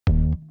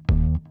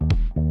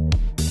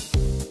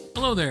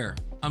Hello there,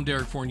 I'm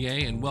Derek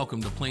Fournier, and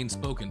welcome to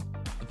Plainspoken,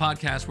 the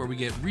podcast where we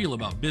get real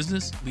about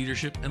business,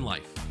 leadership, and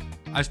life.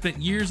 I've spent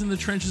years in the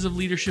trenches of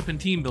leadership and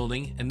team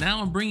building, and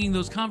now I'm bringing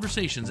those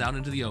conversations out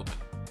into the open.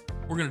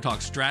 We're going to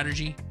talk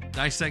strategy,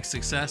 dissect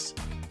success,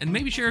 and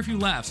maybe share a few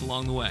laughs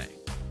along the way.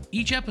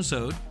 Each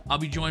episode, I'll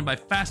be joined by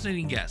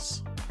fascinating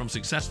guests, from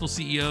successful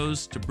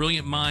CEOs to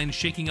brilliant minds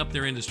shaking up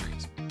their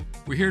industries.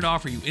 We're here to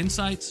offer you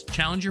insights,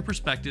 challenge your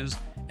perspectives,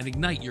 and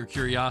ignite your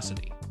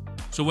curiosity.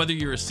 So whether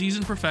you're a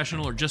seasoned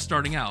professional or just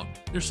starting out,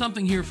 there's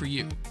something here for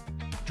you.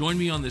 Join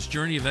me on this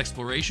journey of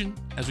exploration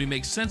as we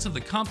make sense of the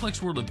complex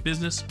world of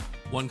business,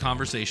 one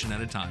conversation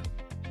at a time.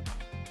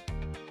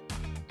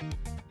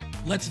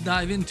 Let's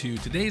dive into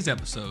today's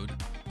episode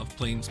of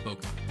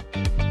Plainspoken.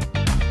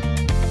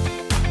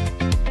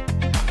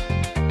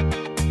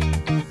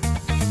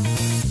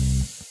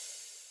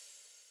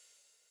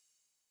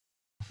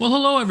 Well,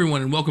 hello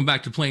everyone, and welcome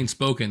back to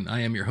Plainspoken. I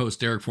am your host,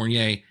 Derek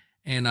Fournier,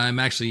 and I'm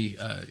actually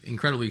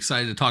incredibly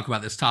excited to talk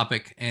about this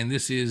topic. And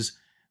this is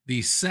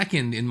the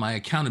second in my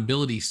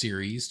accountability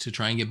series to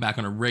try and get back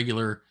on a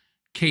regular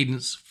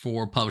cadence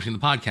for publishing the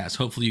podcast.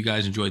 Hopefully you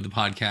guys enjoyed the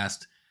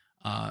podcast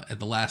at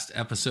the last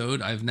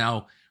episode. I've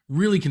now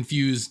really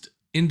confused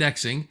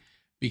indexing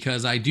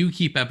because I do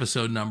keep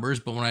episode numbers,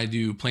 but when I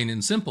do plain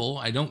and simple,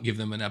 I don't give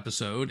them an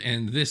episode.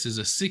 And this is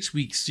a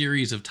 6-week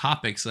series of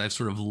topics that I've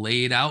sort of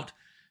laid out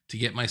to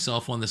get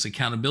myself on this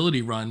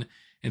accountability run.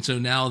 And so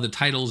now the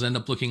titles end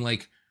up looking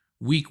like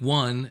week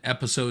 1,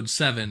 episode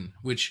 7,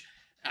 which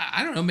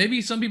I don't know, maybe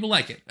some people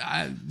like it.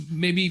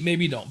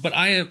 Maybe don't. But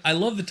I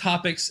love the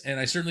topics, and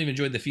I certainly have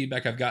enjoyed the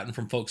feedback I've gotten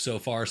from folks so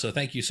far. So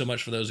thank you so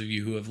much for those of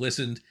you who have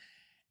listened,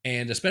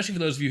 and especially for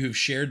those of you who've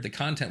shared the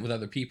content with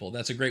other people.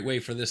 That's a great way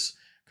for this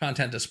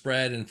content to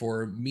spread and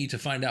for me to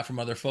find out from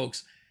other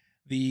folks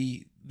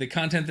the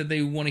content that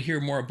they want to hear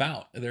more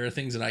about. There are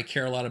things that I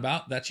care a lot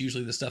about. That's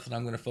usually the stuff that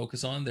I'm going to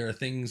focus on. There are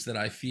things that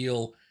I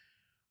feel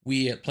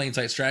we at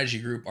Plainsight Strategy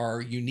Group are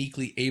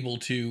uniquely able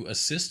to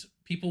assist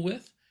people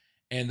with,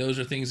 and those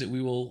are things that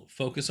we will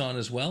focus on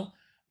as well.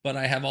 But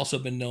I have also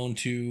been known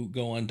to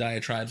go on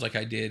diatribes like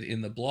I did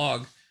in the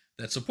blog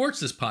that supports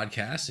this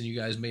podcast, and you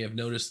guys may have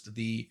noticed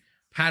the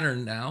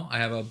pattern now. I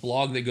have a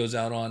blog that goes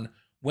out on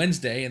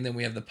Wednesday, and then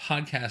we have the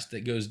podcast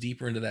that goes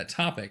deeper into that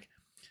topic.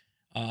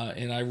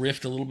 And I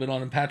riffed a little bit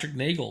on Patrick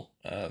Nagel,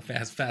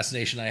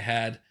 fascination I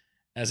had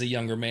as a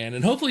younger man.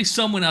 And hopefully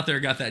someone out there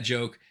got that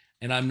joke,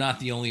 and I'm not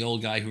the only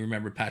old guy who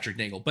remembered Patrick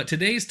Nagel. But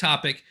today's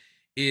topic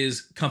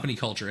is company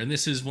culture. And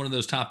this is one of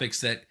those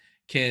topics that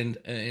can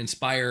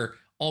inspire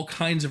all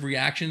kinds of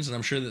reactions. And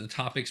I'm sure that the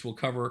topics we'll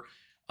cover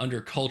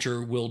under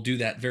culture will do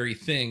that very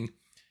thing.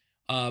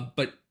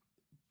 But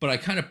I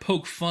kind of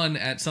poke fun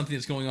at something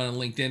that's going on in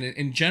LinkedIn.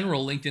 In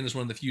general, LinkedIn is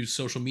one of the few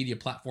social media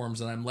platforms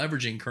that I'm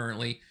leveraging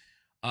currently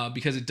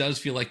because it does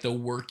feel like the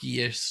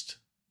workiest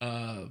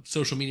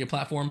social media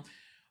platform.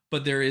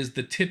 But there is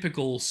the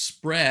typical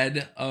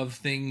spread of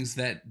things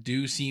that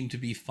do seem to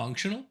be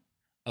functional,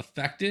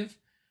 effective,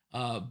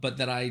 but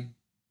that I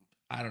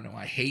don't know,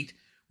 I hate,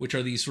 which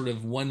are these sort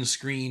of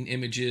one-screen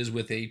images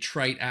with a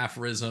trite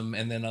aphorism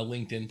and then a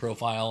LinkedIn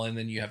profile, and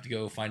then you have to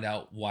go find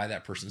out why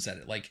that person said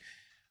it. Like,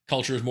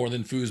 culture is more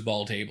than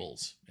foosball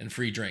tables and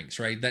free drinks,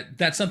 right?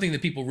 That's something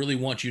that people really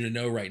want you to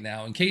know right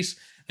now. In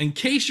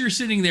case you're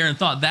sitting there and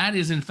thought that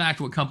is in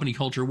fact what company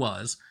culture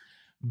was,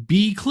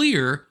 be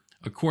clear.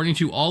 According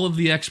to all of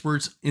the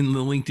experts in the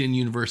LinkedIn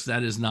universe,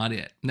 that is not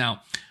it.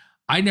 Now,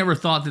 I never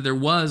thought that there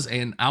was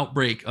an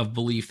outbreak of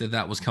belief that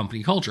that was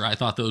company culture. I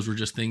thought those were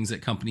just things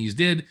that companies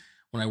did.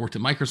 When I worked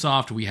at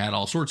Microsoft, we had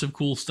all sorts of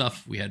cool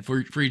stuff. We had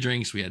free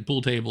drinks, we had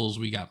pool tables,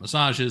 we got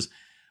massages,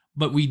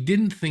 but we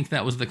didn't think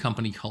that was the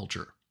company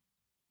culture.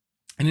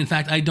 And in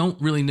fact, I don't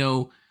really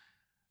know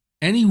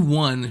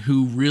anyone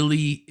who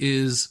really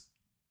is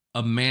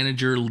a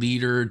manager,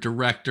 leader,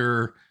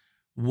 director,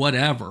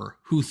 whatever,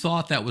 who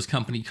thought that was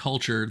company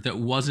culture that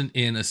wasn't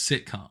in a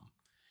sitcom.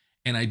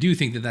 And I do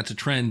think that that's a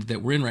trend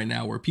that we're in right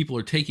now, where people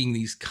are taking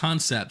these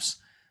concepts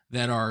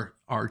that are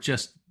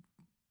just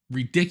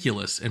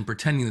ridiculous and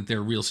pretending that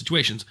they're real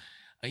situations.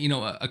 You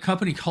know, a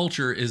company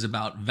culture is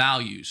about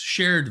values,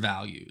 shared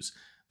values,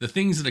 the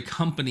things that a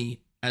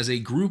company as a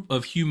group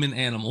of human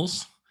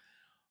animals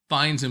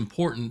finds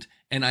important,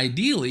 and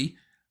ideally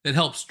that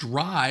helps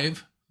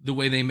drive the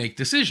way they make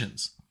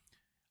decisions.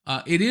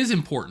 It is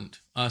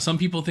important. Some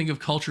people think of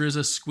culture as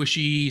a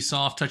squishy,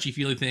 soft,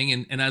 touchy-feely thing.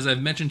 And as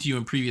I've mentioned to you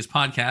in previous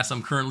podcasts,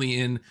 I'm currently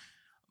in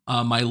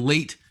my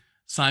late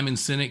Simon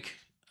Sinek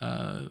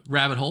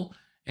rabbit hole,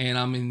 and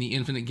I'm in the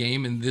infinite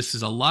game. And this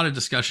is a lot of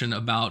discussion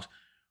about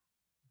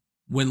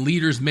when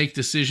leaders make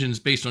decisions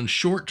based on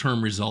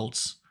short-term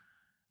results,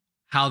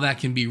 how that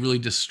can be really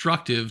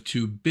destructive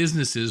to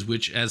businesses,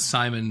 which, as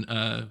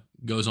Simon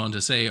goes on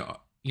to say,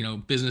 you know,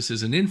 business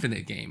is an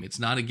infinite game. It's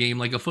not a game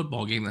like a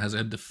football game that has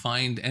a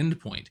defined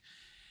endpoint.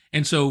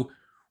 And so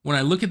when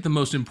I look at the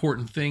most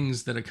important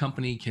things that a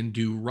company can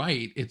do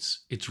right,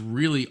 it's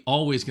really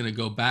always going to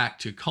go back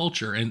to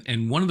culture.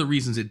 And one of the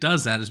reasons it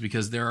does that is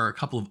because there are a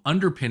couple of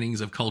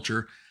underpinnings of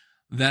culture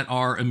that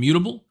are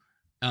immutable,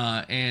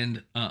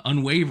 and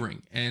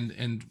unwavering.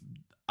 And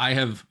I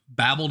have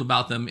babbled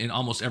about them in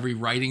almost every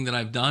writing that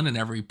I've done and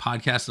every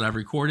podcast that I've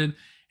recorded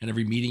and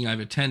every meeting I've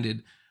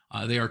attended.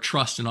 They are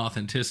trust and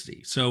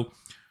authenticity. So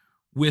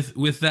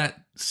with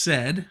that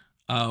said,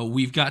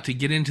 we've got to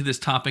get into this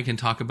topic and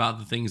talk about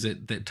the things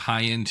that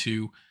tie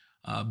into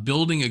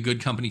building a good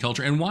company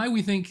culture, and why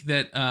we think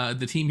that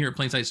the team here at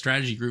Plainsight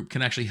Strategy Group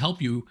can actually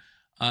help you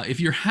if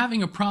you're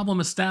having a problem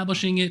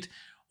establishing it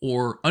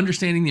or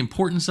understanding the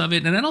importance of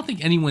it. And I don't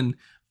think anyone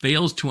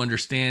fails to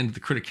understand the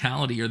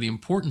criticality or the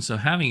importance of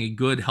having a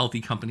good, healthy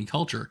company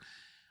culture.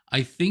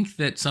 I think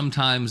that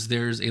sometimes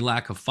there's a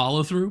lack of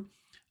follow through,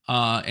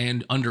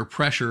 and under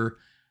pressure,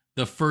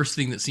 the first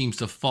thing that seems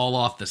to fall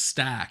off the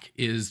stack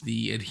is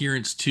the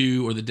adherence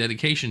to or the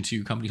dedication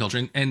to company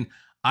culture. And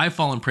I've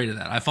fallen prey to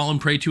that. I've fallen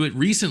prey to it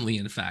recently,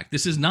 in fact.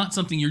 This is not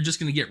something you're just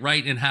going to get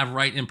right and have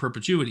right in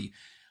perpetuity,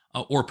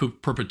 or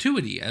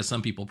perpetuity, as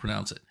some people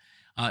pronounce it.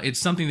 It's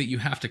something that you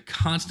have to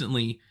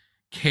constantly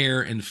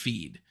care and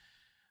feed.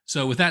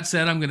 So with that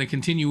said, I'm going to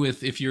continue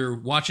with, if you're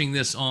watching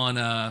this on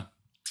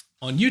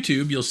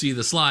YouTube, you'll see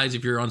the slides.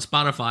 If you're on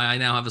Spotify, I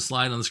now have a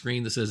slide on the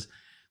screen that says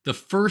the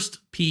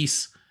first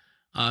piece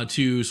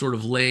to sort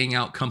of laying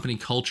out company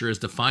culture is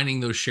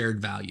defining those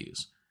shared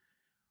values.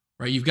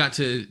 Right? You've got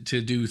to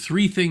do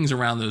three things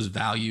around those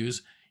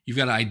values. You've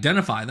got to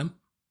identify them.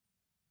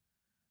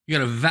 You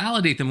got to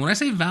validate them. When I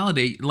say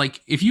validate,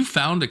 like if you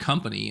found a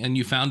company and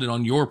you found it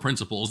on your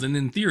principles, then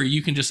in theory,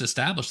 you can just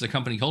establish the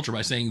company culture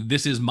by saying,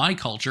 this is my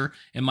culture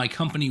and my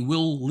company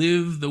will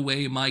live the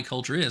way my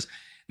culture is.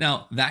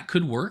 Now, that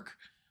could work.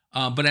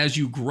 But as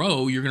you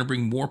grow, you're going to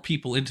bring more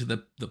people into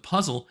the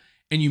puzzle,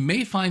 and you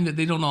may find that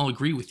they don't all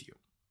agree with you.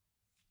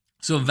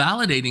 So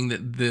validating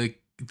that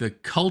the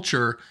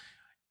culture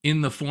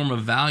in the form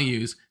of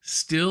values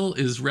still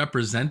is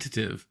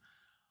representative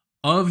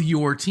of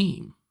your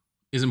team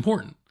is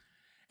important.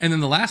 And then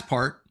the last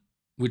part,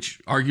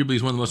 which arguably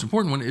is one of the most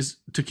important one, is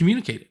to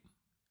communicate it,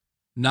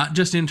 not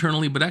just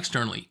internally, but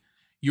externally.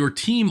 Your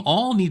team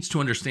all needs to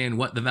understand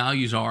what the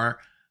values are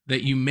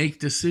that you make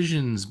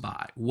decisions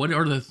by. What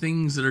are the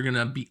things that are going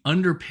to be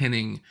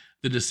underpinning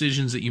the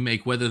decisions that you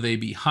make, whether they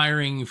be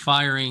hiring,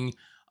 firing,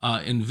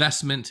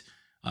 investment,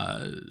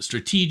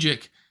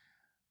 strategic.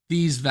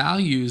 These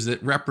values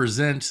that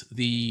represent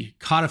the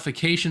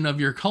codification of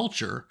your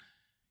culture,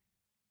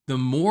 the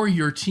more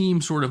your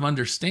team sort of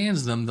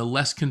understands them, the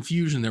less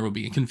confusion there will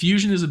be. And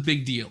confusion is a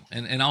big deal.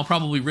 And I'll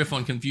probably riff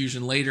on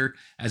confusion later,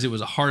 as it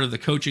was a heart of the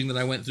coaching that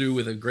I went through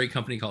with a great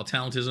company called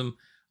Talentism.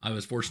 I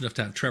was fortunate enough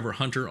to have Trevor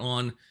Hunter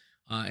on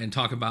and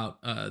talk about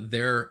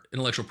their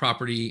intellectual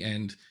property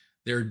and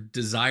their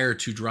desire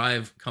to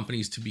drive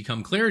companies to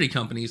become clarity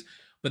companies.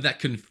 But that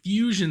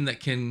confusion that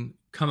can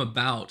come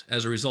about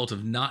as a result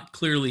of not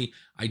clearly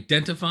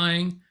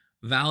identifying,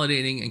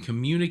 validating, and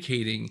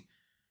communicating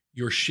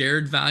your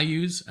shared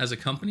values as a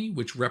company,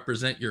 which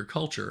represent your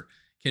culture,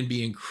 can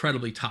be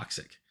incredibly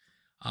toxic.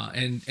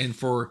 And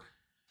for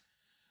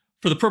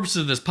the purposes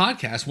of this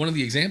podcast, one of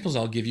the examples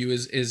I'll give you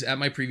is at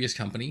my previous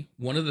company.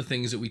 One of the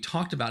things that we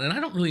talked about, and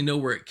I don't really know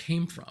where it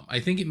came from. I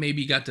think it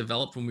maybe got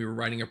developed when we were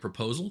writing a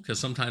proposal, because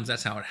sometimes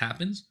that's how it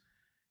happens.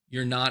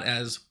 You're not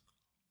as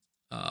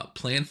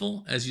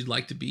planful as you'd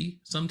like to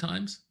be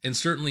sometimes. And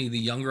certainly the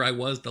younger I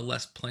was, the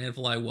less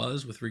planful I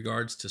was with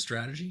regards to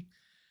strategy.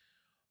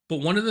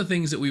 But one of the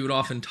things that we would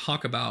often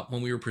talk about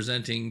when we were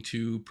presenting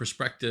to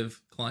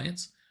prospective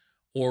clients,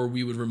 or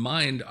we would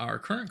remind our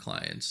current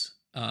clients,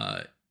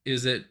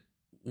 is that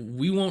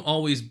we won't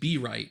always be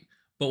right,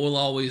 but we'll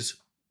always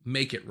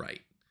make it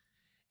right.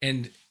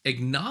 And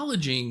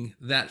acknowledging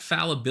that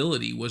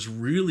fallibility was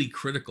really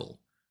critical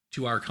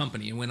to our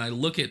company. And when I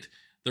look at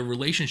the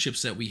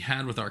relationships that we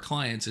had with our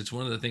clients, it's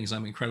one of the things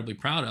I'm incredibly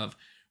proud of.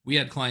 We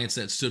had clients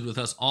that stood with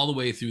us all the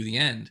way through the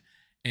end.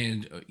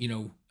 And,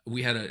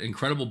 we had an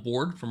incredible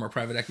board from our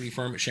private equity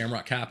firm at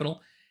Shamrock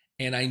Capital.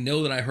 And I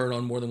know that I heard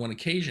on more than one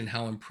occasion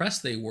how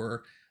impressed they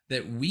were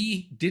that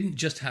we didn't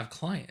just have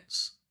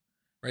clients,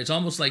 right? It's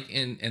almost like,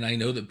 and I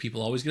know that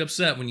people always get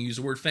upset when you use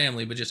the word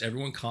family, but just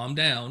everyone calm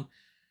down.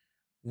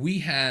 We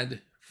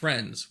had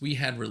friends, we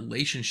had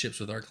relationships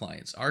with our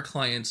clients. Our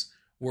clients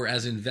were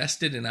as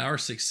invested in our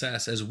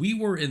success as we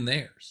were in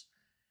theirs.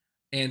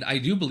 And I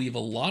do believe a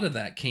lot of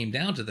that came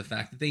down to the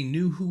fact that they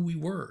knew who we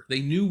were.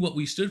 They knew what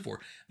we stood for.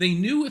 They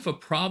knew if a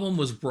problem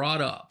was brought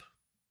up,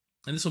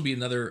 and this will be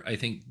another, I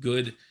think,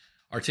 good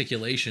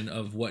articulation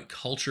of what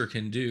culture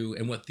can do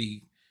and what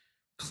the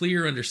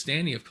clear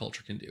understanding of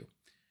culture can do.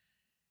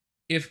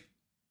 If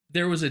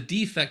there was a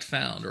defect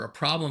found or a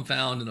problem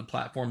found in a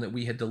platform that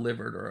we had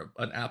delivered or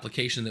an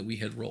application that we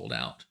had rolled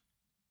out,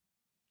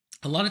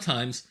 a lot of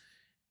times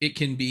it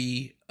can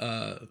be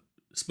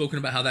spoken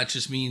about how that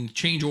just means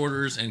change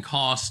orders and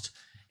cost,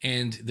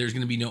 and there's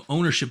going to be no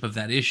ownership of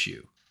that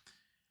issue.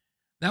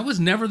 That was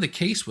never the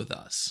case with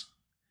us.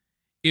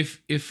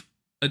 If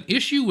an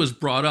issue was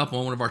brought up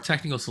on one of our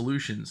technical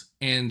solutions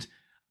and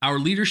our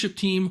leadership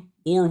team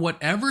or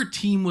whatever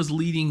team was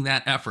leading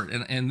that effort,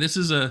 and this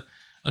is a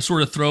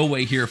sort of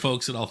throwaway here,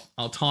 folks, that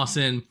I'll toss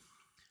in.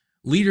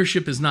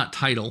 Leadership is not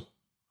title.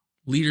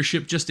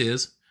 Leadership just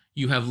is.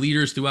 You have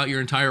leaders throughout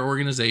your entire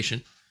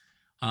organization.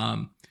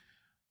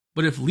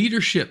 But if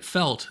leadership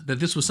felt that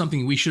this was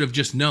something we should have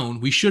just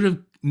known, we should have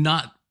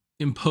not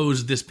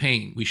imposed this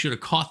pain. We should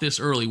have caught this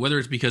early, whether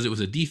it's because it was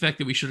a defect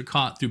that we should have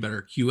caught through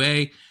better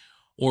QA,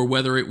 or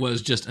whether it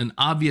was just an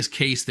obvious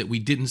case that we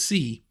didn't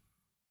see,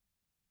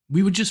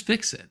 we would just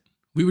fix it.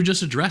 We would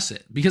just address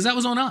it because that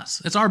was on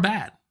us. It's our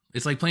bad.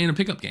 It's like playing a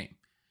pickup game.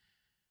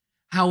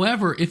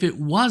 However, if it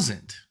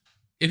wasn't,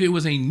 if it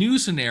was a new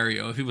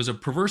scenario, if it was a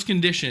perverse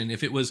condition,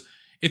 if it was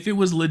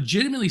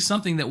legitimately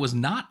something that was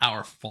not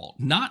our fault,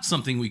 not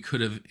something we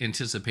could have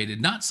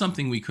anticipated, not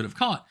something we could have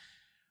caught,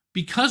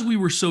 because we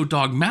were so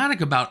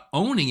dogmatic about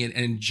owning it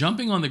and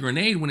jumping on the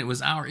grenade when it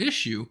was our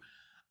issue,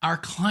 our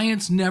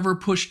clients never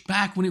pushed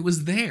back when it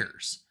was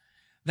theirs.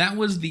 That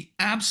was the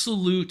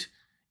absolute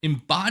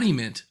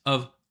embodiment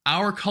of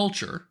our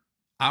culture,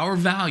 our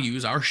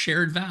values, our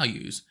shared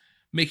values,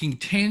 making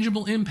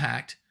tangible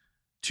impact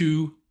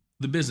to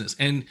the business.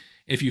 And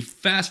if you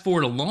fast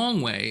forward a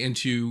long way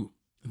into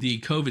the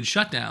COVID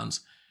shutdowns,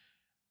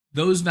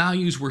 those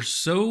values were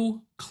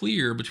so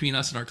clear between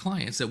us and our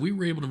clients that we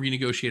were able to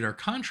renegotiate our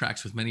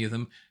contracts with many of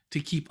them to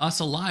keep us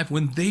alive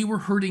when they were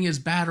hurting as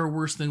bad or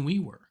worse than we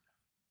were,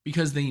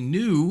 because they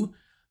knew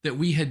that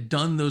we had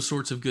done those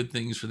sorts of good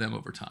things for them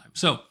over time.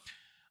 So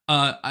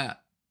I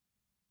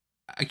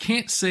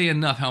can't say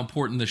enough how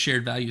important the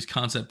shared values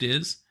concept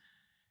is.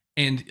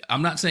 And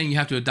I'm not saying you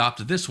have to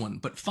adopt this one,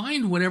 but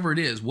find whatever it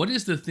is. What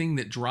is the thing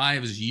that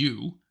drives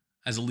you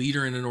as a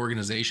leader in an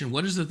organization?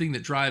 What is the thing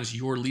that drives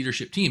your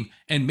leadership team?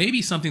 And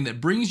maybe something that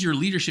brings your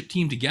leadership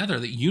team together,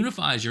 that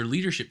unifies your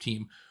leadership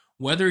team,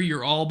 whether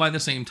you're all by the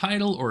same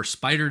title or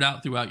spidered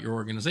out throughout your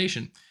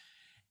organization.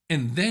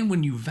 And then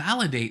when you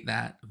validate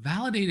that,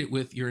 validate it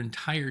with your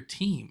entire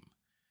team.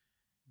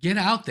 Get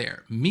out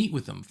there, meet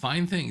with them,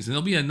 find things. And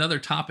there'll be another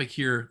topic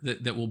here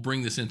that will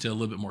bring this into a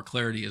little bit more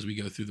clarity as we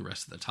go through the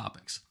rest of the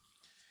topics.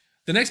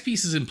 The next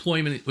piece is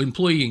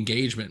employee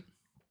engagement.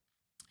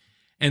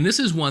 And this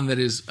is one that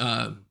is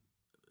a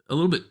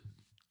little bit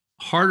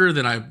harder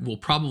than I will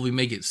probably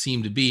make it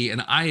seem to be.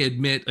 And I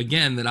admit,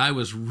 again, that I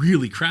was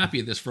really crappy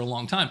at this for a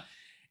long time.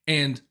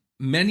 And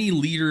many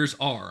leaders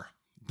are.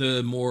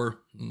 The more,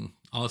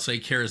 I'll say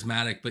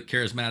charismatic, but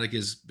charismatic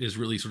is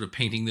really sort of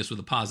painting this with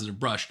a positive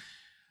brush.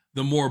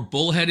 The more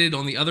bullheaded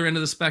on the other end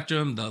of the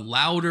spectrum, the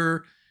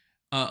louder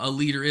a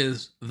leader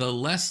is, the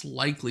less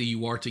likely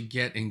you are to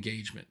get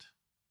engagement.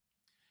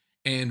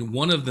 And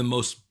one of the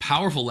most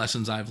powerful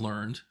lessons I've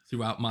learned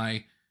throughout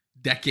my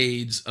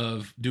decades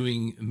of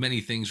doing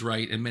many things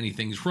right and many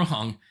things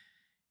wrong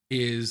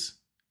is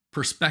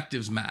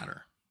perspectives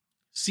matter.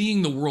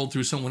 Seeing the world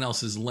through someone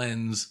else's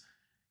lens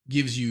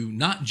gives you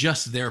not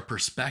just their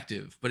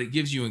perspective, but it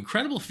gives you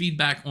incredible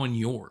feedback on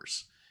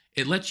yours.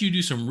 It lets you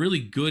do some really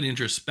good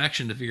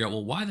introspection to figure out,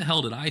 well, why the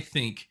hell did I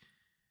think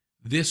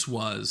this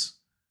was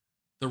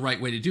the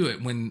right way to do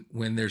it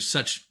when there's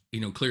such,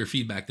 clear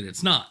feedback that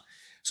it's not.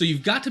 So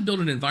you've got to build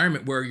an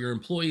environment where your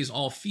employees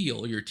all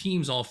feel, or your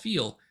teams all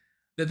feel,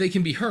 that they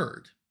can be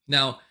heard.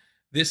 Now,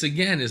 this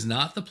again is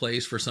not the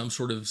place for some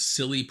sort of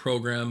silly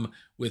program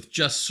with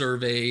just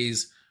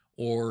surveys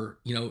or,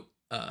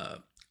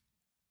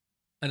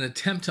 an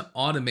attempt to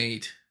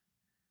automate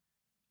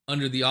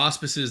under the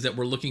auspices that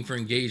we're looking for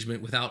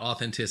engagement without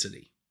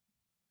authenticity.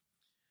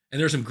 And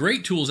there's some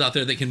great tools out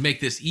there that can make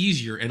this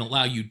easier and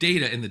allow you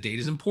data, and the data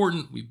is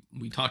important.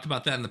 We talked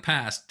about that in the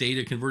past.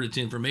 Data converted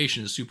to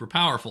information is super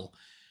powerful.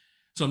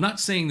 So I'm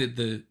not saying that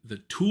the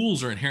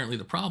tools are inherently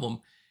the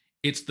problem.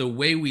 It's the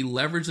way we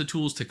leverage the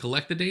tools to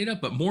collect the data,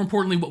 but more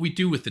importantly, what we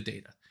do with the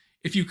data.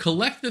 If you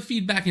collect the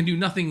feedback and do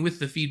nothing with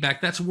the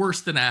feedback, that's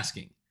worse than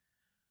asking.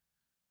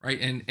 Right.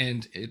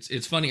 And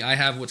it's funny. I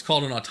have what's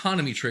called an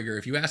autonomy trigger.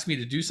 If you ask me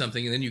to do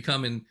something and then you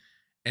come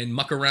and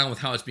muck around with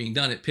how it's being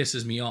done, it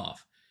pisses me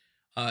off.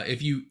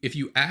 If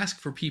you ask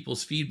for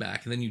people's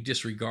feedback and then you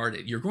disregard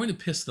it, you're going to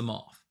piss them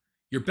off.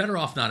 You're better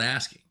off not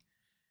asking.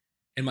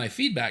 And my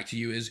feedback to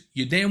you is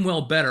you damn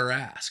well better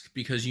ask,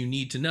 because you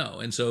need to know.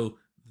 And so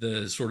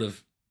the sort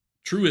of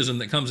truism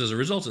that comes as a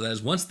result of that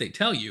is once they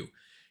tell you,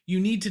 you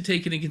need to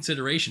take it into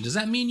consideration. Does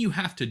that mean you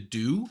have to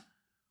do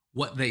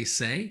what they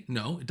say?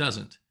 No, it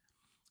doesn't.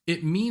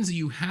 It means that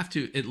you have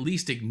to at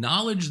least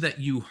acknowledge that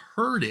you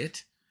heard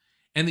it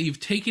and that you've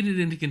taken it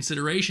into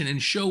consideration,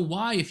 and show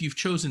why, if you've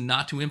chosen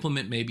not to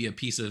implement maybe a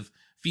piece of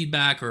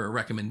feedback or a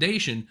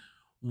recommendation,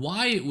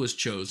 why it was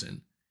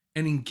chosen,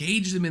 and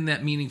engage them in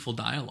that meaningful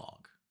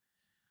dialogue.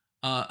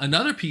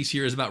 Another piece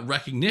here is about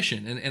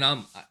recognition. And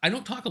I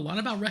don't talk a lot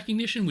about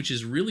recognition, which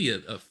is really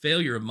a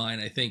failure of mine,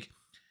 I think,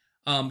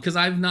 because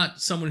I'm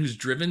not someone who's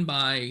driven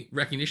by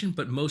recognition,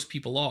 but most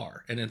people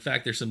are. And in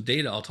fact, there's some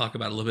data I'll talk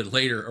about a little bit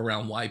later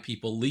around why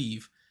people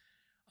leave.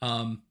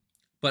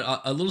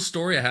 But a little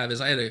story I have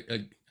is I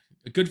had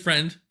a good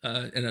friend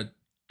and a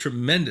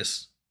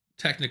tremendous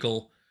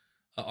technical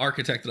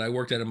architect that I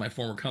worked at in my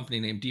former company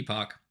named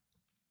Deepak.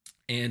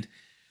 And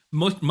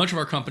much of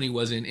our company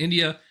was in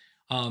India.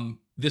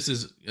 This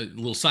is a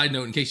little side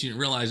note in case you didn't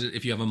realize it.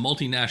 If you have a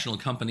multinational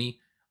company,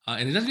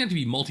 and it doesn't have to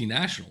be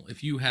multinational,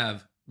 if you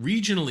have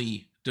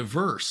regionally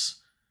diverse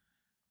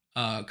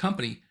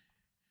company,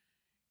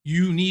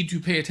 you need to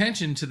pay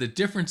attention to the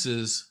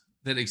differences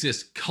that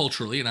exist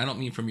culturally. And I don't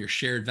mean from your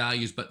shared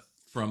values, but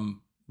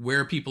from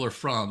where people are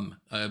from,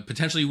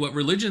 potentially what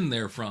religion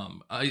they're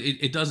from.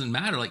 It doesn't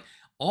matter. Like,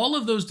 all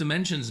of those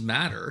dimensions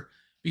matter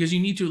because you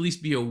need to at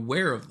least be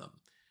aware of them.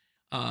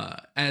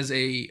 As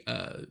a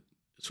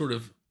sort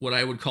of what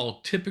I would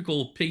call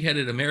typical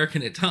pig-headed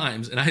American at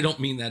times, and I don't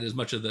mean that as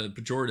much of the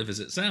pejorative as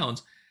it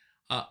sounds,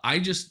 I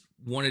just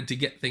wanted to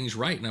get things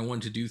right, and I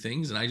wanted to do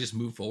things, and I just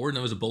moved forward, and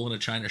I was a bull in a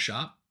china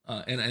shop.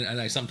 And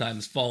I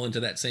sometimes fall into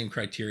that same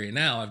criteria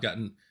now. I've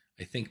gotten,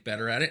 I think,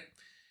 better at it.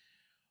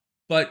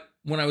 But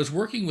when I was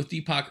working with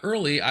Deepak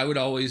early, I would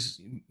always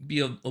be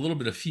a little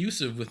bit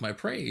effusive with my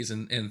praise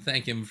and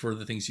thank him for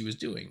the things he was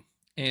doing.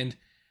 And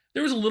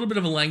there was a little bit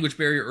of a language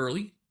barrier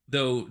early,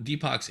 though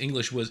Deepak's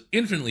English was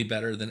infinitely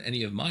better than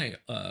any of my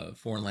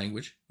foreign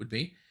language would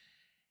be.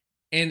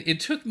 And it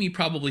took me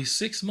probably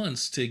 6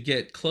 months to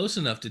get close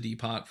enough to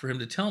Deepak for him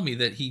to tell me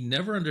that he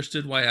never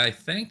understood why I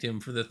thanked him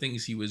for the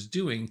things he was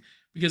doing,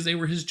 because they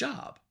were his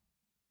job.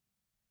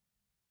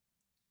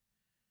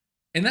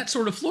 And that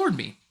sort of floored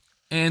me.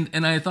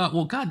 And I thought,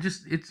 well, God,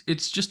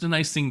 it's just a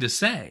nice thing to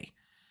say.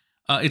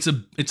 It's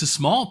a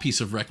small piece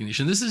of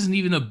recognition. This isn't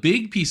even a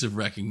big piece of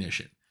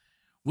recognition.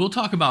 We'll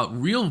talk about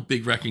real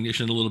big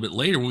recognition a little bit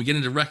later when we get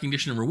into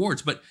recognition and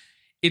rewards, but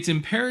it's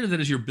imperative that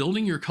as you're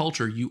building your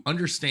culture, you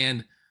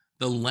understand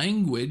the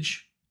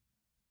language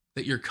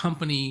that your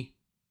company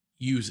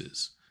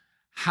uses,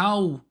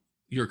 how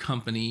your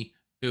company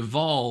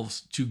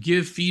evolves to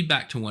give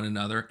feedback to one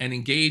another and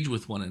engage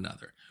with one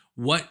another.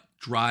 What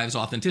drives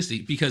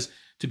authenticity? Because,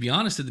 to be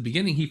honest, at the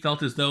beginning, he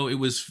felt as though it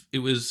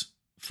was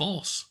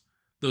false.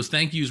 Those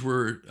thank yous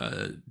were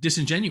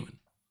disingenuine,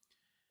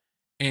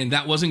 and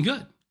that wasn't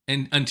good.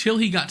 And until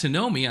he got to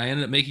know me, I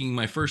ended up making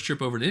my first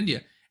trip over to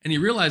India, and he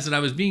realized that I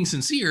was being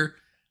sincere.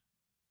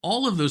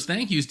 All of those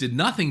thank yous did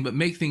nothing but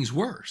make things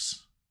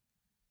worse.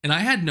 And I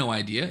had no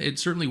idea. It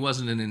certainly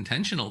wasn't an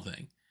intentional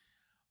thing.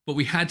 But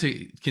we had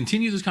to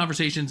continue those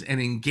conversations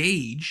and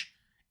engage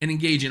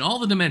in all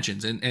the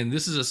dimensions. And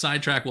this is a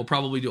sidetrack we'll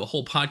probably do a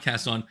whole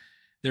podcast on.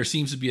 There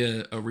seems to be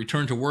a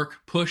return to work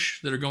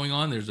push that are going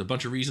on. There's a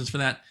bunch of reasons for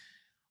that.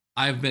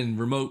 I've been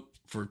remote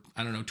for,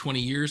 20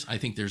 years. I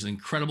think there's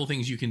incredible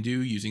things you can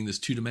do using this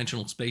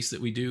two-dimensional space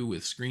that we do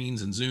with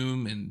screens and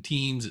Zoom and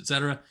Teams,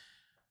 etc.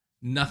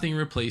 Nothing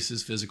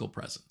replaces physical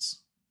presence.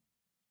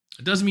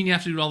 It doesn't mean you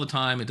have to do it all the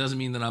time. It doesn't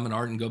mean that I'm an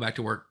art and go back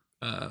to work,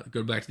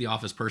 go back to the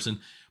office person.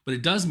 But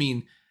it does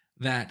mean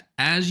that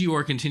as you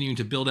are continuing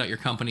to build out your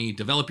company,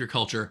 develop your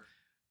culture,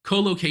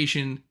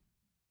 co-location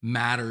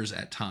matters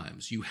at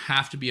times. You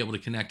have to be able to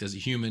connect as a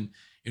human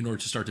in order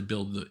to start to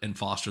build and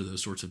foster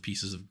those sorts of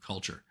pieces of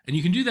culture. And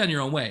you can do that in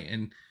your own way.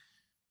 And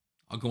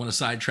I'll go on a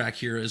sidetrack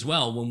here as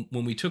well.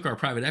 When we took our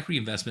private equity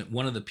investment,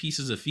 one of the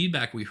pieces of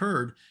feedback we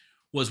heard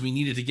was we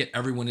needed to get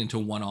everyone into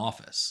one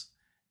office.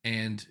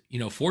 And,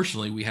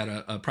 fortunately, we had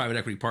a private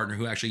equity partner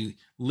who actually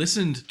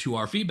listened to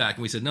our feedback.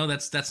 And we said, no,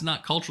 that's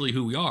not culturally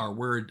who we are.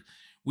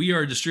 We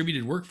are a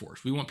distributed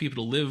workforce. We want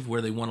people to live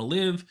where they want to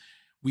live.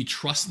 We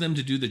trust them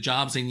to do the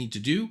jobs they need to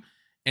do.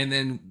 And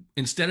then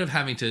instead of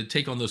having to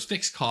take on those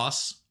fixed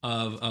costs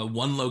of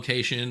one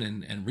location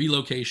and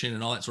relocation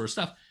and all that sort of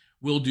stuff,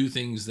 we'll do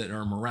things that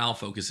are morale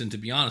focused. And to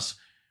be honest,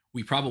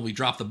 we probably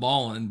dropped the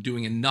ball on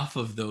doing enough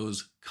of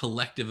those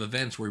collective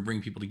events where we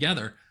bring people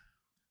together.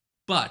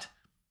 But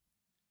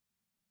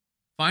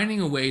finding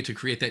a way to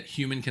create that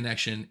human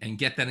connection and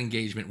get that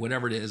engagement,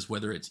 whatever it is,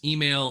 whether it's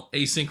email,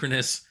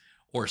 asynchronous,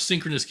 or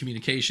synchronous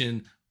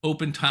communication,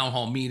 open town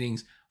hall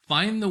meetings,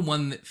 find the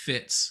one that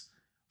fits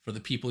for the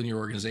people in your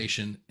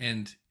organization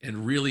and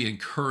really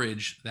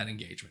encourage that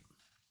engagement.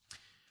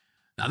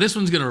 Now, this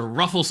one's going to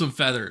ruffle some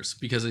feathers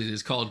because it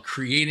is called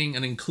creating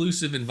an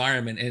inclusive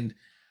environment. And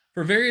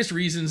for various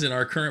reasons in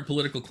our current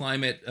political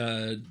climate,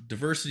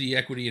 diversity,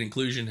 equity, and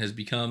inclusion has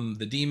become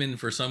the demon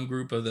for some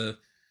group of the,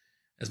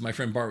 as my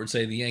friend Bart would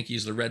say, the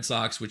Yankees, the Red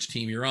Sox, which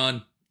team you're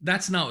on.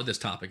 That's not what this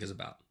topic is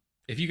about.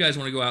 If you guys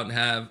want to go out and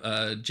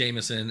have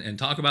Jameson and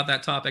talk about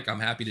that topic, I'm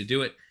happy to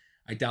do it.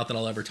 I doubt that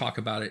I'll ever talk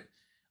about it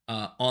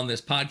on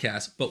this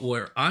podcast. But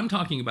where I'm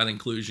talking about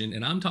inclusion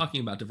and I'm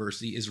talking about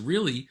diversity is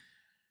really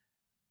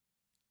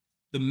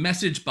the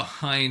message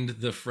behind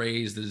the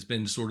phrase that has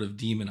been sort of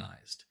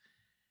demonized.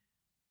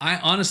 I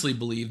honestly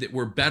believe that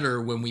we're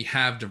better when we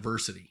have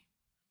diversity,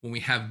 when we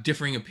have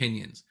differing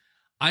opinions.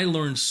 I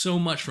learned so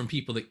much from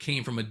people that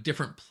came from a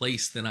different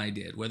place than I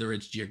did, whether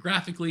it's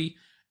geographically,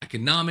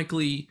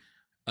 economically,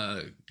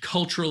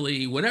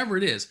 culturally, whatever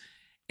it is.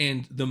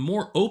 And the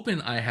more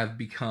open I have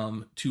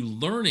become to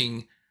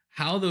learning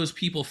how those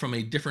people from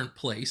a different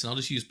place, and I'll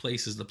just use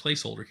place as the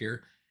placeholder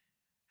here,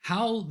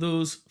 how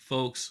those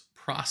folks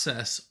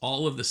process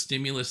all of the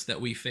stimulus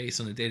that we face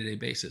on a day-to-day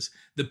basis,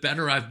 the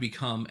better I've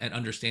become at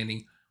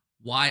understanding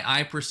why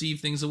I perceive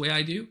things the way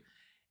I do.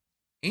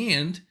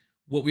 And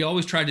what we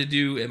always tried to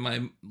do at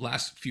my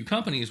last few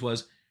companies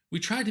was we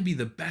tried to be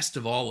the best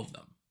of all of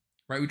them,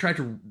 right? We tried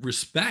to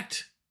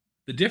respect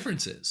the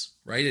differences,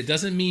 right? It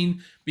doesn't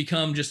mean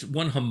become just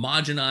one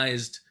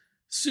homogenized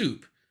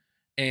soup.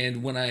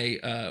 And when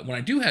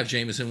I do have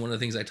Jameson, one of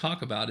the things I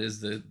talk about is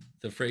the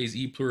phrase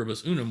 "e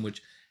pluribus unum,"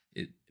 which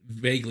it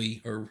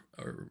vaguely or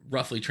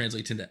roughly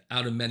translates into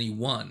 "out of many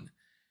one."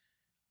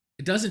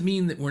 It doesn't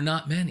mean that we're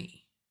not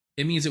many.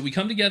 It means that we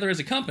come together as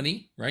a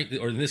company, right?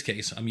 Or in this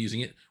case, I'm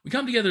using it. We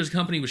come together as a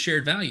company with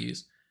shared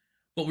values,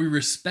 but we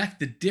respect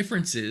the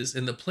differences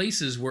and the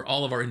places where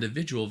all of our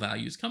individual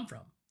values come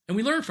from, and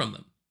we learn from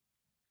them.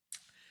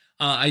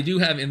 I do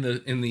have in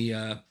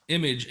the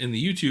image in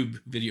the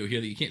YouTube video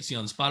here that you can't see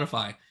on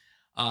Spotify.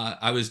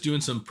 I was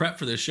doing some prep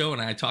for this show, and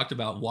I talked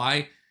about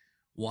why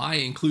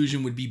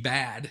inclusion would be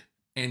bad.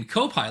 And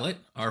Copilot,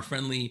 our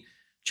friendly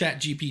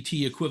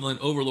ChatGPT equivalent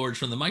overlords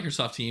from the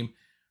Microsoft team,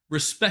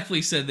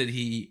 respectfully said that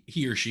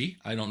he or she,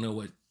 I don't know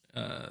what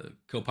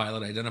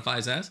Copilot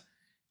identifies as,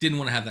 didn't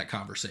want to have that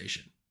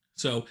conversation.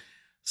 So,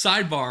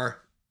 sidebar,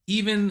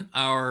 even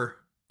our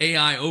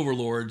AI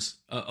overlords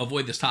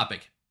avoid this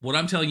topic. What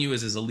I'm telling you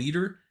is, as a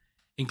leader,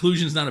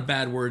 inclusion is not a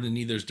bad word, and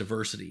neither is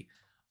diversity.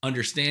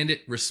 Understand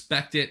it,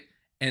 respect it,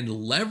 and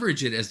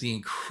leverage it as the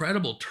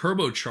incredible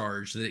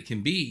turbocharge that it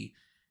can be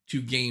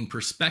to gain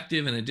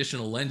perspective and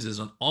additional lenses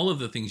on all of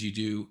the things you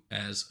do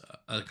as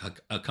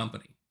a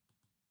company.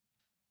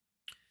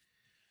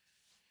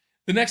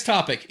 The next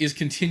topic is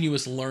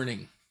continuous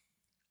learning.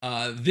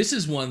 This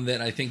is one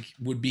that I think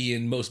would be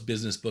in most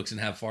business books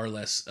and have far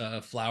less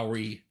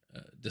flowery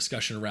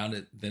discussion around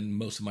it than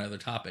most of my other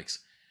topics.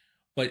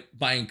 But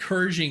by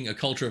encouraging a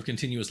culture of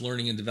continuous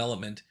learning and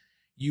development,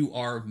 you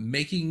are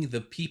making the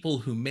people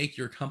who make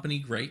your company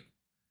great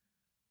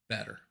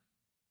better.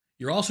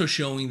 You're also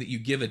showing that you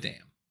give a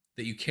damn,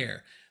 that you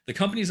care. The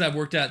companies I've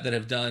worked at that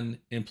have done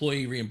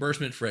employee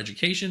reimbursement for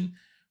education,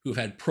 who have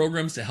had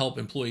programs to help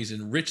employees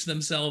enrich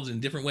themselves in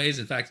different ways.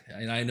 In fact,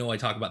 and I know I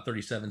talk about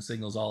 37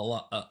 signals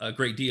a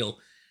great deal,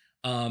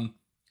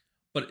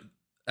 but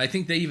I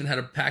think they even had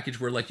a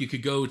package where, like, you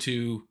could go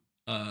to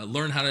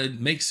learn how to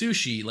make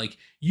sushi. Like,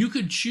 you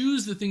could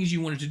choose the things you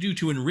wanted to do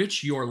to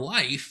enrich your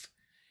life.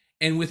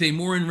 And with a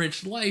more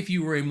enriched life,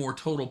 you were a more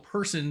total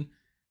person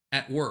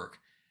at work.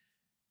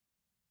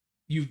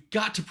 You've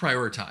got to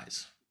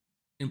prioritize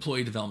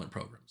employee development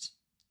programs.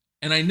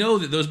 And I know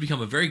that those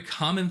become a very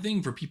common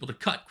thing for people to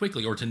cut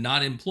quickly or to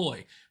not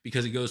employ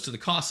because it goes to the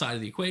cost side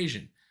of the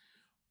equation.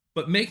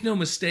 But make no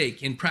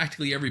mistake, in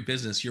practically every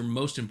business, your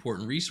most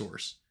important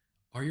resource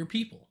are your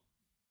people.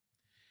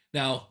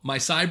 Now, my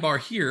sidebar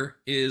here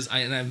is,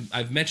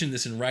 I've mentioned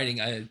this in writing.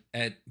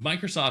 At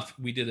Microsoft,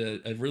 we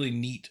did a really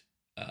neat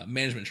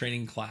management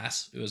training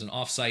class. It was an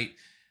offsite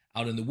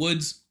out in the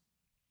woods.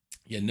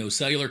 You had no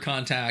cellular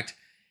contact.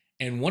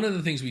 And one of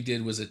the things we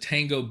did was a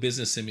Tango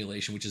business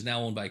simulation, which is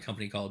now owned by a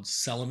company called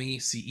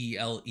Celemi,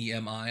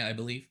 C-E-L-E-M-I, I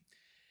believe.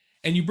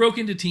 And you broke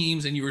into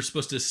teams and you were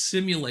supposed to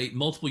simulate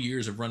multiple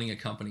years of running a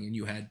company. And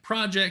you had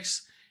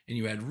projects and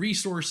you had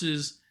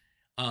resources.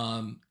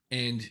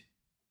 And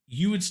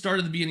you would start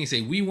at the beginning and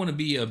say, we want to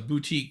be a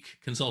boutique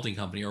consulting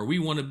company, or we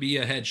want to be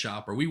a head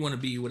shop, or we want to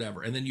be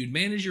whatever. And then you'd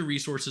manage your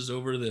resources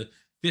over the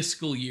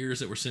fiscal years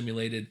that were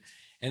simulated.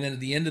 And then at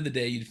the end of the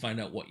day, you'd find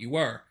out what you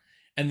were.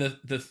 And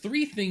the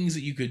three things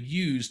that you could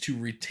use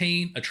to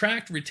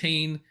attract,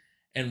 retain,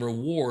 and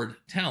reward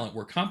talent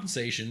were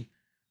compensation,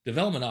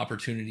 development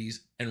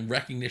opportunities, and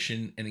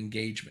recognition and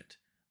engagement.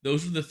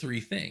 Those were the three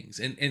things.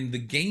 And the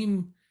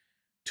game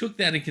took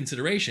that in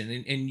consideration.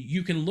 And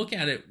you can look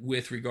at it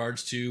with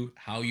regards to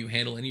how you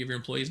handle any of your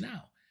employees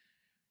now.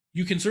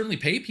 You can certainly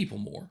pay people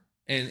more,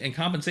 and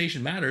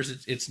compensation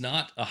matters. It's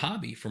not a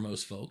hobby for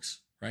most folks,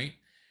 right?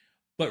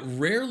 But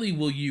rarely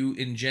will you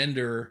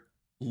engender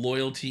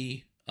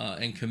loyalty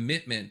and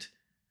commitment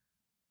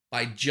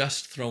by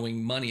just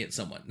throwing money at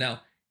someone.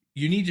 Now,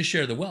 you need to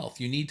share the wealth.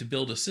 You need to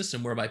build a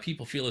system whereby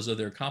people feel as though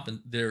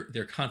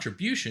their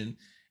contribution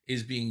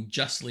is being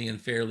justly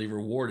and fairly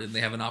rewarded, and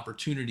they have an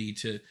opportunity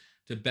to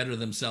better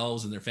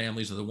themselves and their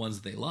families or the ones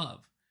that they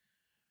love.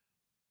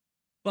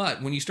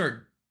 But when you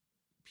start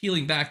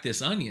peeling back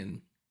this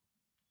onion,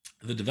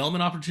 the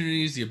development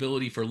opportunities, the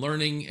ability for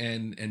learning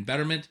and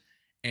betterment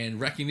and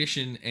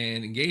recognition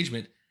and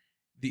engagement,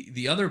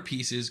 the other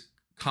piece is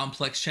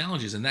complex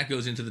challenges, and that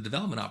goes into the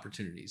development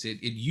opportunities.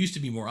 It used to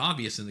be more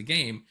obvious in the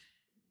game.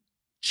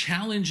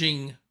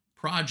 Challenging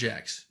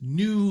projects,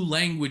 new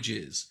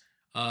languages,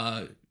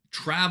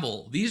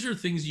 travel, these are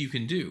things you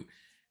can do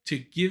to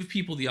give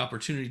people the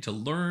opportunity to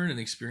learn and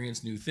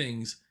experience new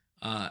things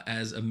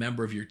as a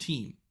member of your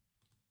team.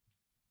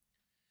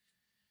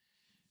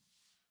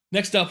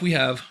 Next up, we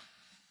have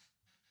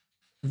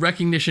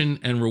recognition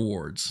and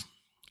rewards.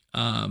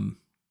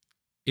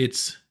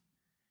 It's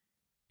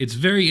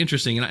very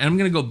interesting, and I'm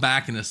going to go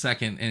back in a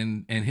second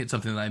and hit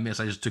something that I missed.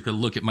 I just took a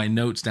look at my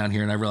notes down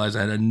here, and I realized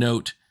I had a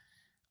note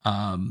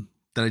that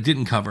I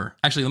didn't cover.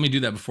 Actually, let me do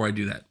that before I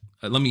do that.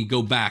 Let me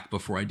go back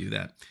before I do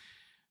that.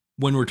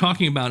 When we're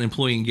talking about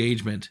employee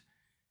engagement,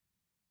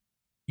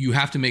 you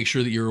have to make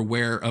sure that you're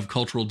aware of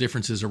cultural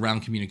differences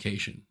around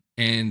communication.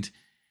 And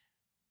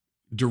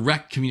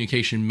direct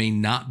communication may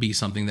not be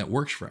something that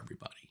works for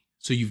everybody.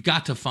 So you've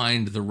got to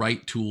find the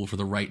right tool for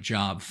the right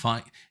job.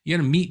 You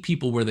got to meet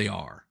people where they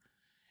are,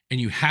 and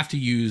you have to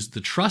use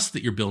the trust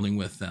that you're building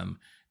with them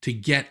to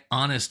get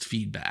honest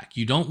feedback.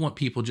 You don't want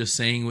people just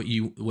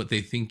saying what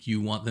they think you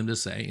want them to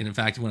say. And in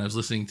fact, when I was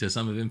listening to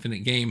some of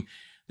Infinite Game,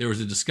 there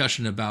was a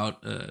discussion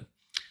about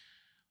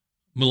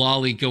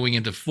Mullally going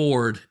into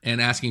Ford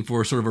and asking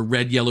for sort of a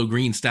red, yellow,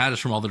 green status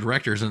from all the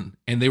directors. And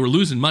they were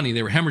losing money.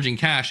 They were hemorrhaging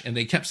cash. And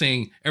they kept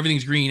saying,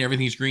 everything's green,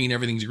 everything's green,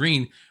 everything's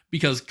green.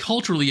 Because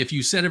culturally, if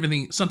you said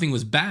something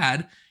was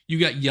bad, you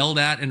got yelled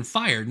at and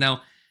fired.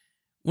 Now,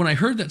 when I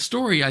heard that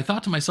story, I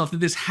thought to myself that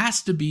this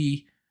has to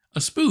be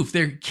a spoof.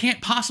 There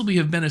can't possibly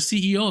have been a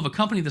CEO of a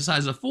company the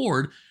size of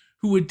Ford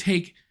who would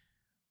take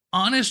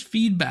honest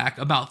feedback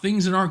about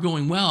things that aren't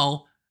going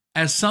well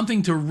as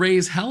something to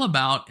raise hell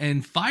about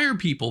and fire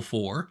people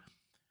for,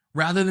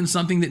 rather than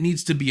something that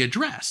needs to be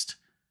addressed.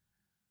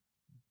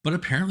 But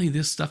apparently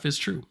this stuff is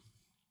true.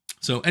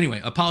 So anyway,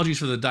 apologies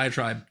for the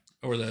diatribe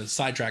or the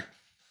sidetrack.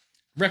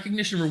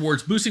 Recognition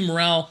rewards, boosting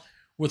morale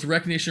with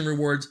recognition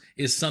rewards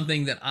is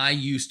something that I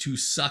used to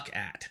suck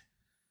at.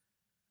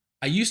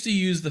 I used to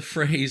use the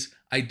phrase,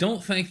 I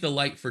don't thank the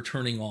light for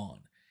turning on.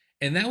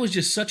 And that was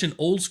just such an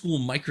old school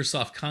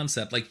Microsoft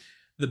concept. Like,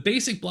 the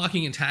basic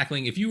blocking and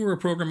tackling, if you were a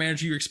program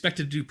manager, you're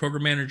expected to do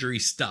program managery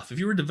stuff. If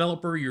you were a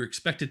developer, you're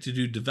expected to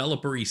do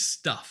developer-y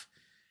stuff.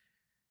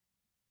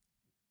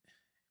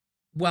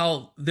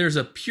 While there's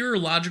a pure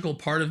logical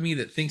part of me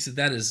that thinks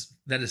that is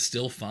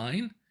still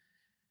fine,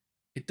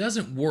 it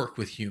doesn't work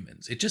with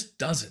humans. It just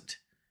doesn't.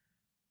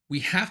 We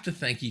have to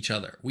thank each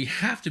other. We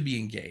have to be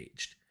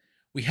engaged.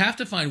 We have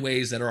to find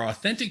ways that are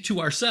authentic to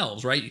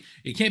ourselves, right?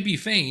 It can't be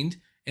feigned.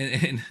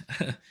 And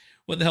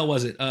what the hell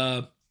was it?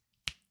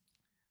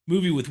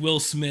 Movie with Will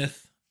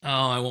Smith. Oh,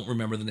 I won't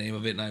remember the name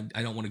of it, and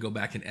I don't want to go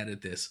back and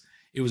edit this.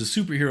 It was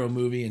a superhero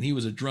movie, and he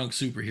was a drunk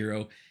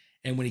superhero.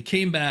 And when he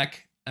came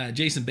back,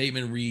 Jason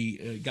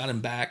Bateman got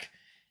him back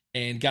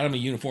and got him a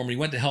uniform. And he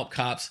went to help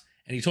cops,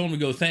 and he told him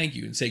to go thank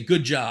you and say,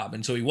 good job.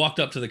 And so he walked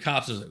up to the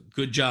cops and said,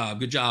 good job,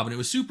 good job. And it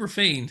was super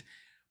feigned,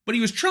 but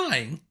he was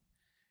trying.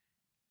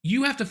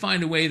 You have to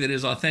find a way that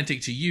is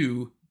authentic to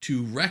you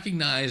to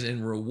recognize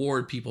and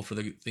reward people for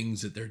the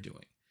things that they're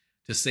doing,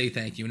 to say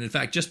thank you. And in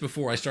fact, just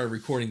before I started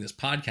recording this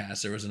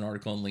podcast, there was an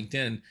article on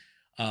LinkedIn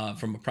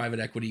from a private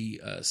equity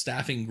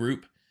staffing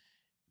group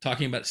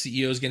talking about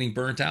CEOs getting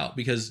burnt out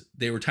because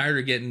they were tired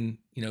of getting,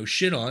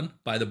 shit on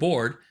by the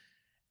board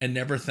and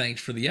never thanked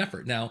for the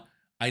effort. Now,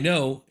 I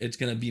know it's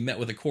going to be met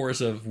with a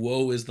chorus of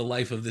woe is the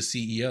life of the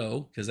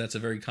CEO, because that's a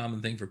very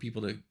common thing for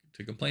people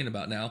to complain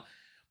about now.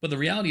 But the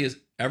reality is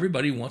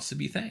everybody wants to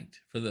be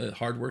thanked for the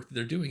hard work that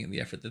they're doing and the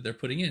effort that they're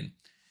putting in.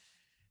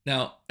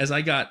 Now, as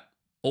I got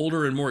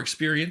older and more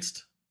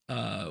experienced,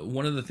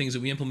 one of the things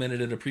that we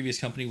implemented at a previous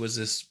company was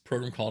this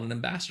program called an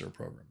ambassador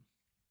program.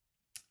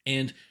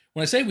 And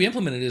when I say we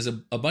implemented it, is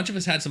a bunch of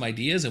us had some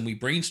ideas and we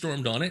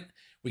brainstormed on it.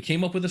 We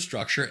came up with a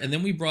structure, and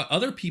then we brought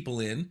other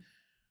people in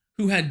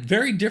who had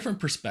very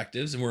different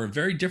perspectives and were in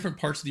very different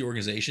parts of the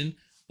organization,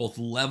 both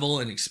level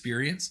and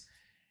experience.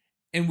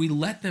 And we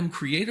let them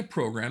create a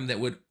program that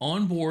would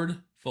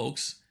onboard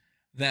folks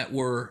that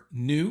were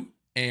new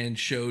and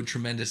showed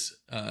tremendous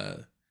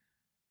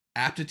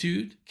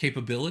aptitude,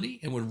 capability,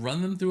 and would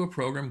run them through a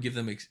program, give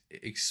them,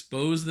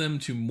 expose them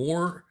to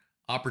more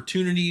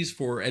opportunities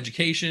for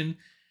education,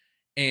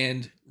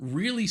 and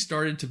really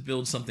started to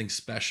build something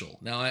special.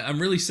 Now,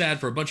 I'm really sad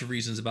for a bunch of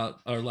reasons about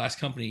our last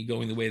company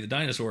going the way of the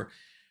dinosaur,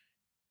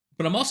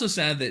 but I'm also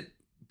sad that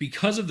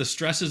because of the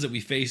stresses that we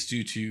faced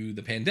due to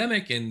the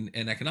pandemic and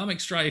economic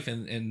strife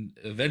and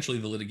eventually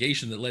the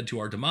litigation that led to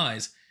our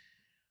demise,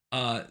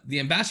 the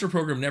ambassador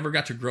program never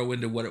got to grow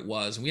into what it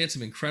was. And we had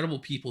some incredible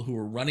people who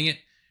were running it,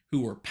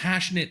 who were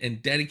passionate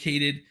and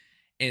dedicated.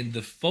 And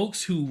the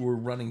folks who were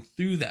running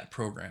through that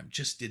program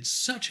just did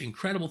such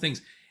incredible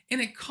things. And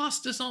it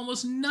cost us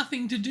almost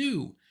nothing to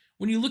do.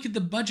 When you look at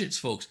the budgets,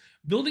 folks,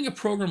 building a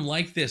program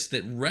like this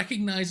that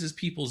recognizes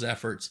people's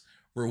efforts,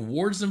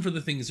 rewards them for the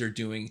things they're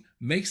doing,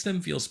 makes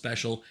them feel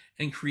special,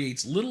 and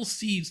creates little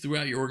seeds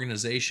throughout your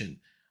organization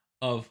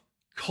of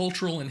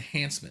cultural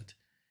enhancement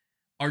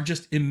are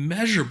just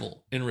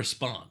immeasurable in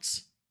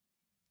response.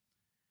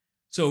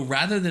 So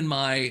rather than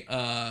my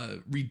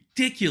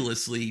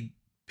ridiculously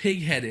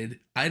pig-headed,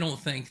 I don't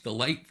thank the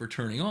light for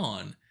turning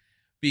on,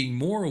 being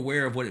more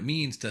aware of what it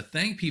means to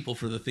thank people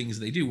for the things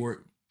they do,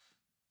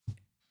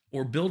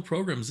 or build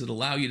programs that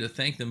allow you to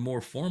thank them more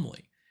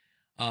formally.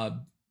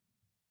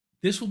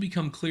 This will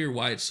become clear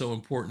why it's so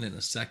important in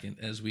a second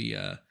as we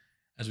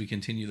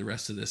continue the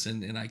rest of this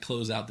and I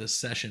close out this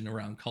session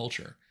around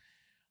culture.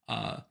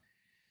 I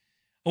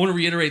want to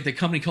reiterate that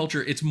company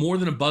culture, it's more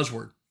than a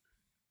buzzword.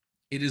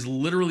 It is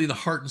literally the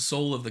heart and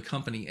soul of the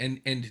company.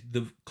 And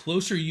the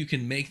closer you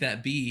can make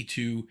that be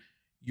to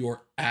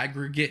your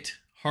aggregate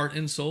heart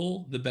and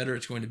soul, the better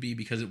it's going to be,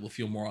 because it will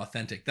feel more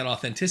authentic. That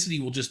authenticity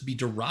will just be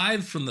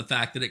derived from the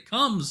fact that it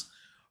comes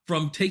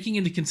from taking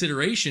into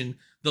consideration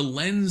the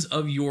lens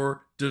of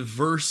your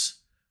diverse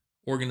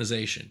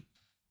organization.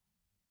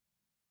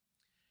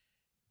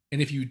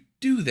 And if you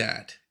do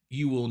that,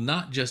 you will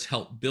not just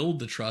help build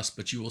the trust,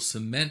 but you will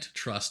cement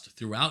trust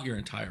throughout your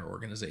entire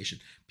organization.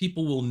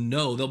 People will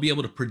know, they'll be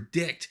able to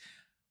predict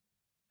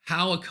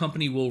how a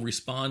company will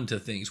respond to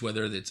things,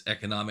 whether it's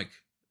economic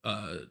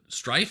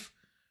strife,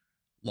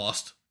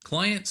 lost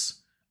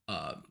clients,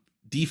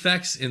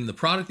 defects in the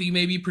product that you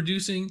may be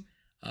producing,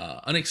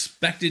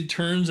 unexpected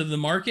turns of the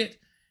market.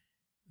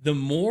 The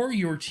more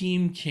your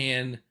team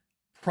can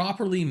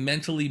properly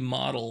mentally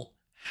model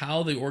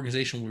how the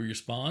organization will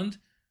respond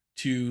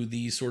to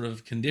these sort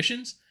of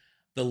conditions,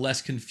 the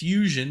less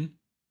confusion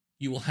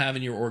you will have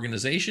in your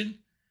organization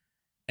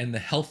and the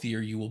healthier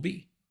you will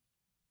be.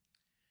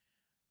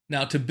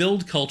 Now, to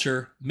build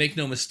culture, make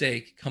no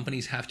mistake,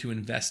 companies have to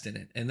invest in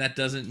it. And that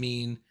doesn't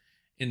mean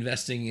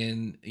investing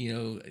in,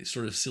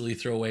 sort of silly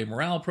throwaway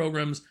morale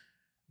programs.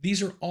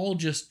 These are all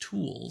just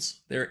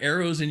tools. They're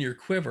arrows in your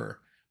quiver,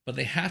 but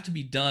they have to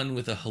be done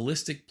with a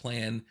holistic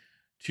plan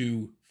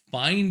to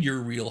find your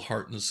real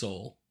heart and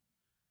soul,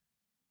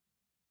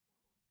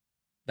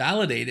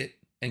 validate it,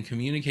 and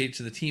communicate it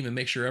to the team and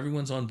make sure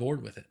everyone's on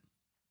board with it.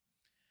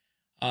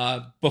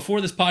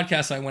 Before this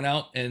podcast, I went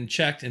out and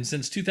checked, and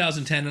since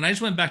 2010, and I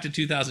just went back to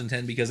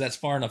 2010 because that's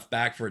far enough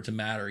back for it to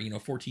matter.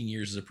 14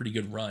 years is a pretty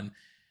good run.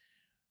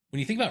 When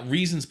you think about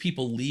reasons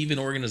people leave an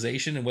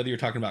organization, and whether you're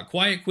talking about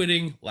quiet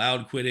quitting,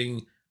 loud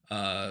quitting,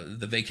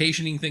 the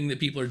vacationing thing that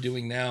people are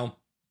doing now,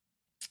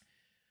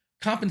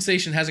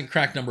 compensation hasn't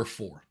cracked number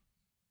 4.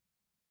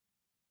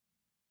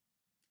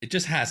 It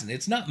just hasn't.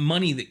 It's not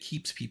money that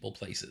keeps people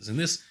places. And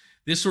this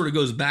sort of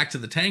goes back to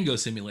the tango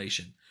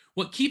simulation.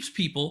 What keeps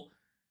people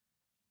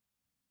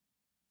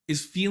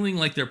is feeling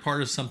like they're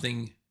part of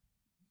something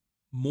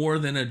more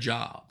than a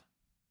job,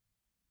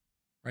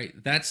 right?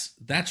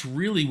 That's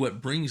really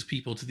what brings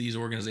people to these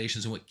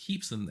organizations and what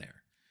keeps them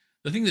there.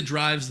 The thing that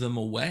drives them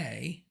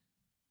away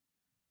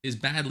is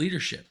bad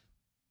leadership.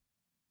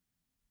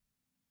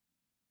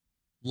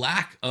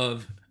 Lack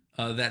of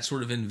that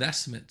sort of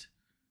investment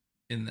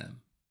in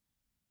them.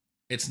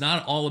 It's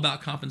not all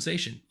about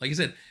compensation. Like I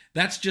said,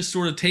 that's just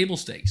sort of table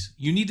stakes.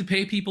 You need to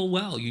pay people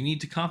well. You need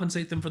to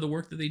compensate them for the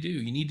work that they do.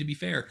 You need to be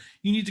fair.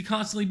 You need to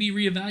constantly be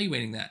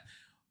reevaluating that.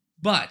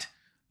 But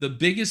the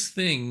biggest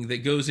thing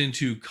that goes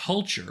into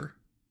culture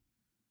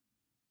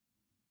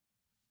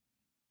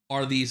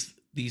are these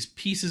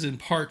pieces and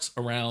parts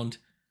around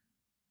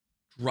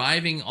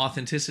driving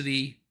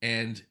authenticity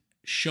and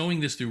showing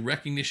this through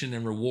recognition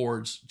and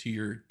rewards to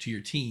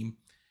your team,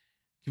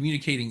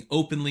 communicating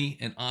openly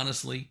and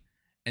honestly,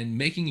 and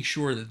making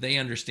sure that they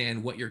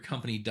understand what your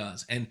company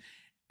does. And,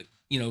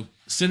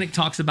 Cynic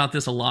talks about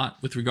this a lot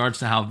with regards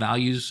to how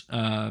values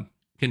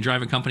can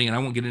drive a company, and I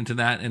won't get into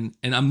that. And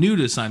I'm new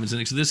to Simon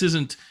Sinek, so this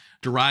isn't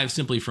derived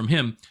simply from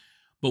him.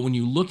 But when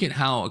you look at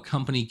how a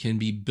company can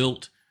be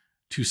built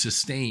to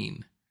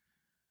sustain,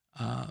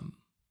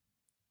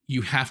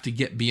 you have to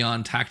get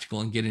beyond tactical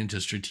and get into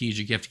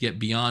strategic. You have to get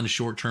beyond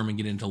short term and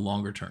get into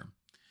longer term.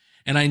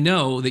 And I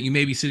know that you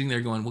may be sitting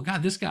there going, well,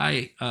 God, this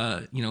guy,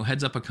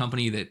 heads up a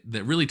company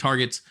that really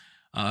targets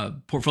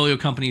portfolio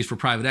companies for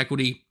private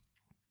equity.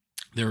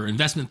 There are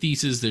investment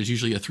theses. There's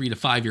usually a 3 to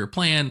 5 year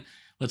plan.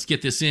 Let's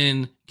get this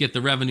in, get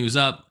the revenues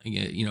up,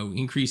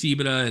 increase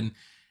EBITDA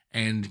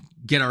and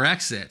get our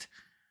exit.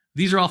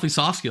 These are awfully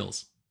soft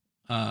skills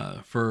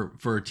for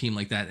a team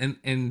like that.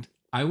 And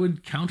I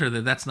would counter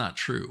that that's not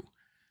true.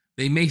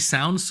 They may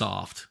sound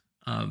soft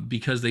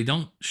because they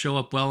don't show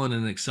up well in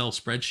an Excel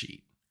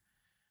spreadsheet.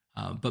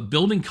 But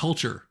building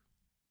culture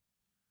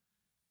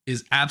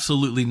is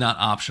absolutely not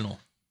optional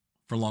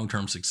for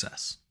long-term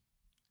success.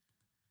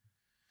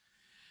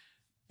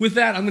 With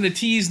that, I'm going to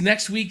tease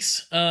next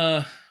week's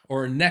the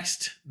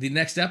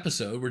next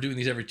episode. We're doing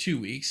these every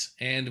 2 weeks,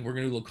 and we're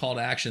going to do a little call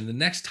to action. The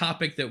next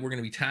topic that we're going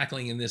to be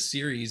tackling in this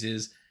series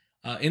is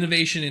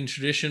innovation in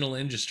traditional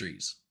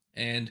industries.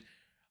 And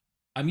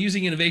I'm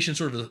using innovation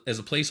sort of as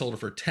a placeholder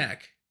for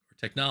tech or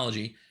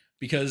technology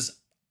because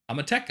I'm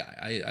a tech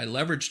guy. I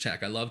leverage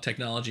tech. I love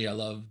technology. I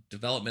love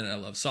development. I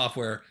love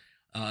software.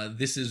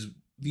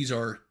 These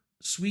are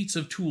suites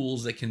of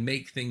tools that can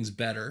make things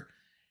better.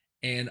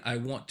 And I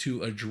want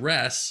to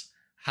address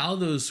how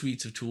those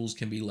suites of tools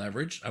can be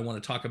leveraged. I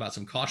want to talk about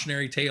some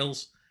cautionary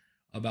tales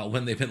about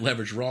when they've been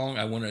leveraged wrong.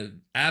 I want to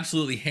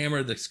absolutely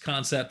hammer this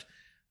concept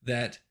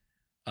that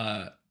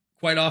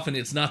quite often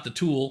it's not the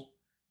tool,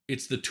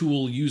 it's the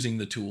tool using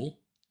the tool.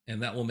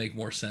 And that will make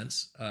more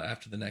sense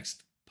after the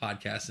next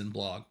podcast and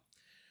blog.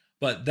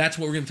 But that's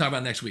what we're going to talk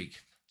about next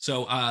week.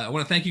 So I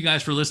want to thank you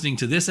guys for listening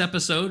to this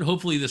episode.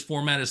 Hopefully this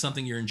format is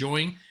something you're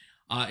enjoying.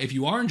 If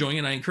you are enjoying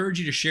it, I encourage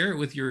you to share it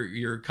with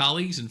your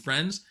colleagues and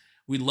friends.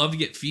 We'd love to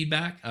get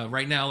feedback.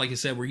 Right now, like I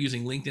said, we're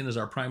using LinkedIn as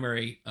our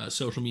primary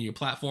social media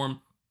platform.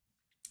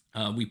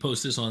 We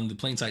post this on the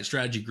Plainsight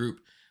Strategy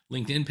Group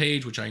LinkedIn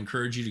page, which I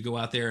encourage you to go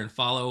out there and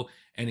follow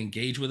and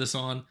engage with us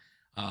on.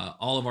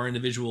 All of our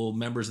individual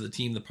members of the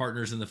team, the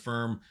partners in the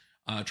firm,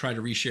 try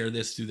to reshare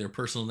this through their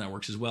personal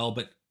networks as well.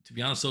 But to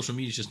be honest, social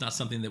media is just not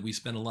something that we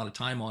spend a lot of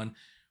time on.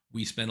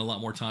 We spend a lot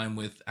more time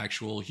with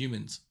actual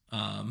humans.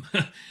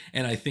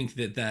 And I think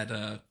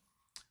that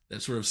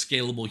that sort of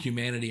scalable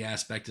humanity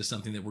aspect is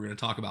something that we're going to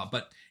talk about.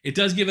 But it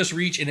does give us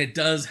reach and it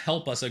does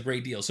help us a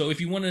great deal. So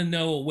if you want to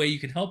know a way you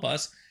can help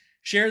us,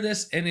 share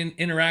this and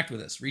interact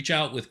with us. Reach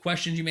out with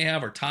questions you may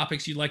have or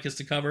topics you'd like us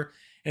to cover.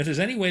 And if there's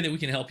any way that we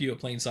can help you at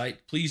Plainsight,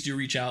 please do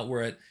reach out.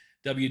 We're at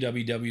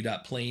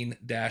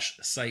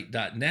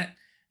www.plain-sight.net.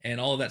 And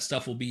all of that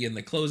stuff will be in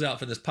the closeout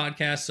for this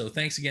podcast. So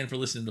thanks again for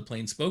listening to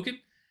Plainspoken.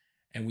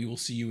 And we will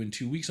see you in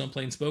 2 weeks on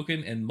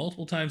Plainspoken and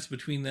multiple times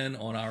between then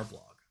on our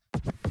blog.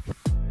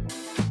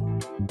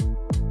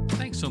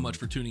 Thanks so much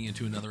for tuning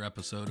into another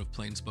episode of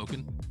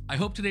Plainspoken. I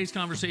hope today's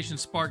conversation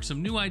sparked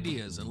some new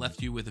ideas and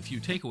left you with a few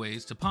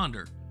takeaways to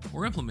ponder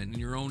or implement in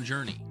your own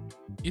journey.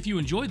 If you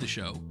enjoyed the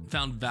show and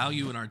found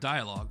value in our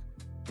dialogue,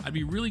 I'd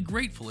be really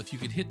grateful if you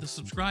could hit the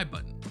subscribe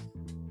button.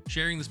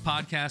 Sharing this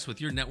podcast with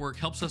your network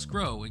helps us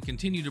grow and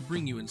continue to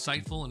bring you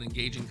insightful and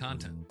engaging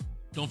content.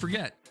 Don't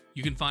forget,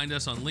 you can find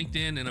us on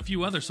LinkedIn and a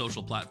few other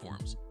social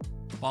platforms.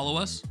 Follow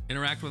us,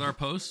 interact with our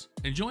posts,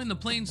 and join the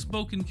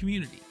Plainspoken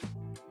community.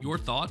 Your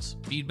thoughts,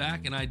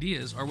 feedback, and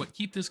ideas are what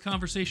keep this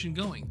conversation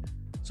going,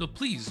 so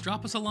please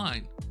drop us a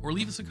line or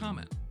leave us a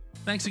comment.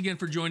 Thanks again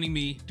for joining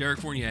me, Derek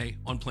Fournier,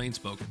 on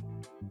Plainspoken.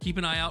 Keep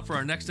an eye out for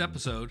our next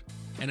episode,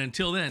 and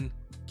until then,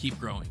 keep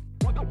growing.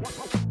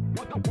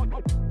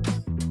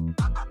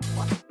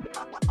 What?